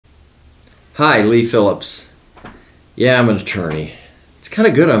Hi, Lee Phillips. Yeah, I'm an attorney. It's kind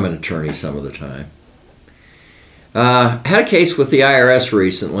of good I'm an attorney some of the time. Had a case with the IRS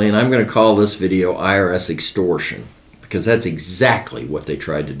recently, and I'm going to call this video IRS Extortion, because that's exactly what they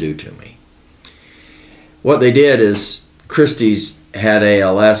tried to do to me. What they did is, Christy's had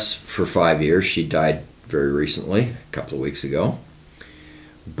ALS for 5 years. She died very recently, a couple of weeks ago.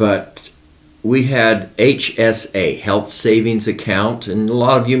 But we had HSA, Health Savings Account, and a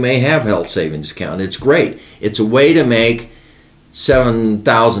lot of you may have Health Savings Account. It's great. It's a way to make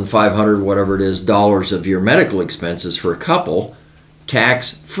 $7,500, whatever it is, dollars of your medical expenses for a couple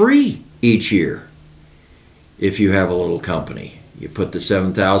tax-free each year if you have a little company. You put the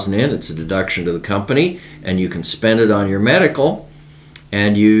 $7,000 in, it's a deduction to the company, and you can spend it on your medical,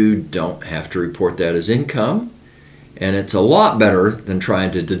 and you don't have to report that as income. And it's a lot better than trying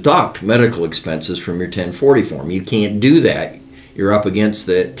to deduct medical expenses from your 1040 form. You can't do that. You're up against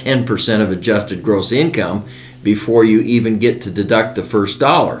the 10% of adjusted gross income before you even get to deduct the first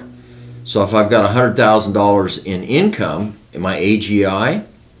dollar. So if I've got $100,000 in income in my AGI,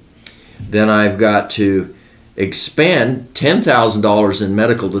 then I've got to expend $10,000 in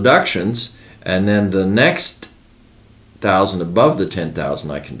medical deductions, and then the next $1,000 above the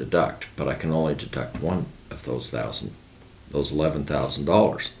 $10,000 I can deduct, but I can only deduct one of those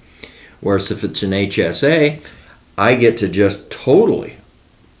 $11,000. Whereas if it's an HSA, I get to just totally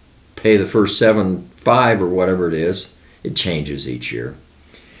pay the first $7,500 or whatever it is. It changes each year.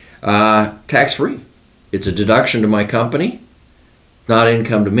 Tax-free. It's a deduction to my company, not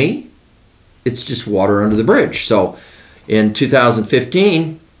income to me. It's just water under the bridge. So in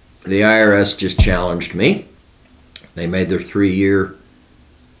 2015, the IRS just challenged me. They made their 3-year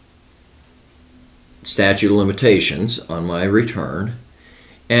statute of limitations on my return,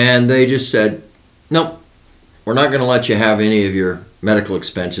 and they just said, nope, we're not going to let you have any of your medical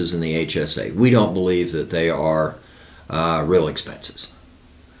expenses in the HSA. We don't believe that they are real expenses.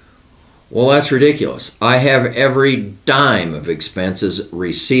 Well, that's ridiculous. I have every dime of expenses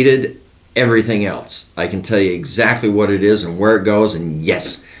receipted, everything else. I can tell you exactly what it is and where it goes, and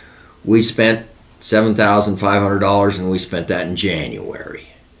yes, we spent $7,500 and we spent that in January.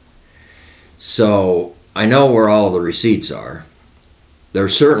 So I know where all the receipts are. They're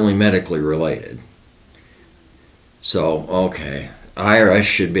certainly medically related. So, okay, IRS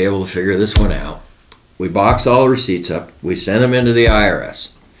should be able to figure this one out. We box all the receipts up. We send them into the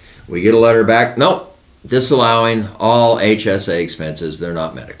IRS. We get a letter back, nope, disallowing all HSA expenses. They're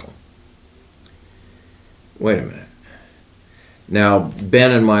not medical. Wait a minute. Now,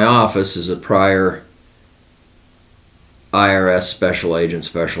 Ben in my office is a prior IRS special agent,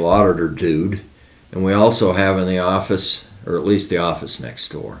 special auditor dude, and we also have in the office, or at least the office next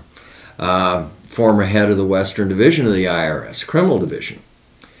door, former head of the Western Division of the IRS, Criminal Division.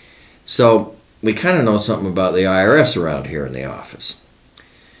 So we kind of know something about the IRS around here in the office.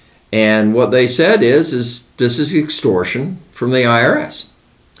 And what they said is this is extortion from the IRS.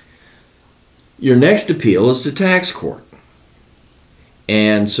 Your next appeal is to tax court.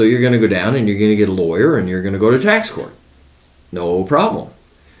 And so you're going to go down and you're going to get a lawyer and you're going to go to tax court. No problem.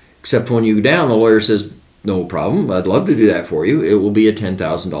 Except when you go down, the lawyer says, no problem, I'd love to do that for you. It will be a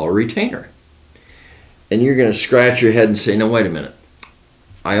 $10,000 retainer. And you're going to scratch your head and say, no, wait a minute.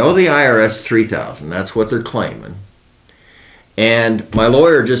 I owe the IRS $3,000. That's what they're claiming. And my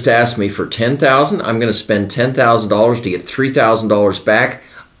lawyer just asked me for $10,000. I'm going to spend $10,000 to get $3,000 back.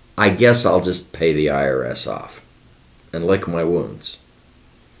 I guess I'll just pay the IRS off and lick my wounds.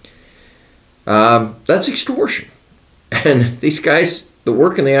 That's extortion. And these guys that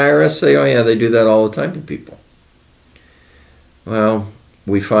work in the IRS say, oh yeah, they do that all the time to people. Well,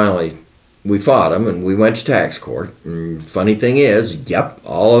 we fought them and we went to tax court. And funny thing is, yep,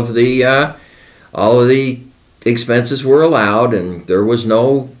 all of the expenses were allowed and there was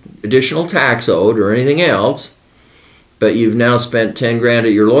no additional tax owed or anything else. But you've now spent 10 grand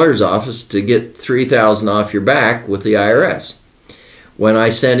at your lawyer's office to get $3,000 off your back with the IRS. When I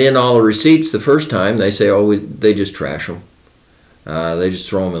send in all the receipts the first time, they say, oh, they just trash them. They just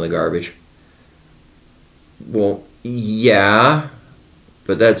throw them in the garbage. Well, yeah,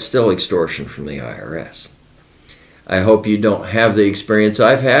 but that's still extortion from the IRS. I hope you don't have the experience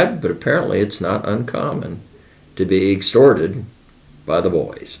I've had, but apparently it's not uncommon to be extorted by the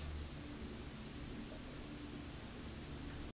boys.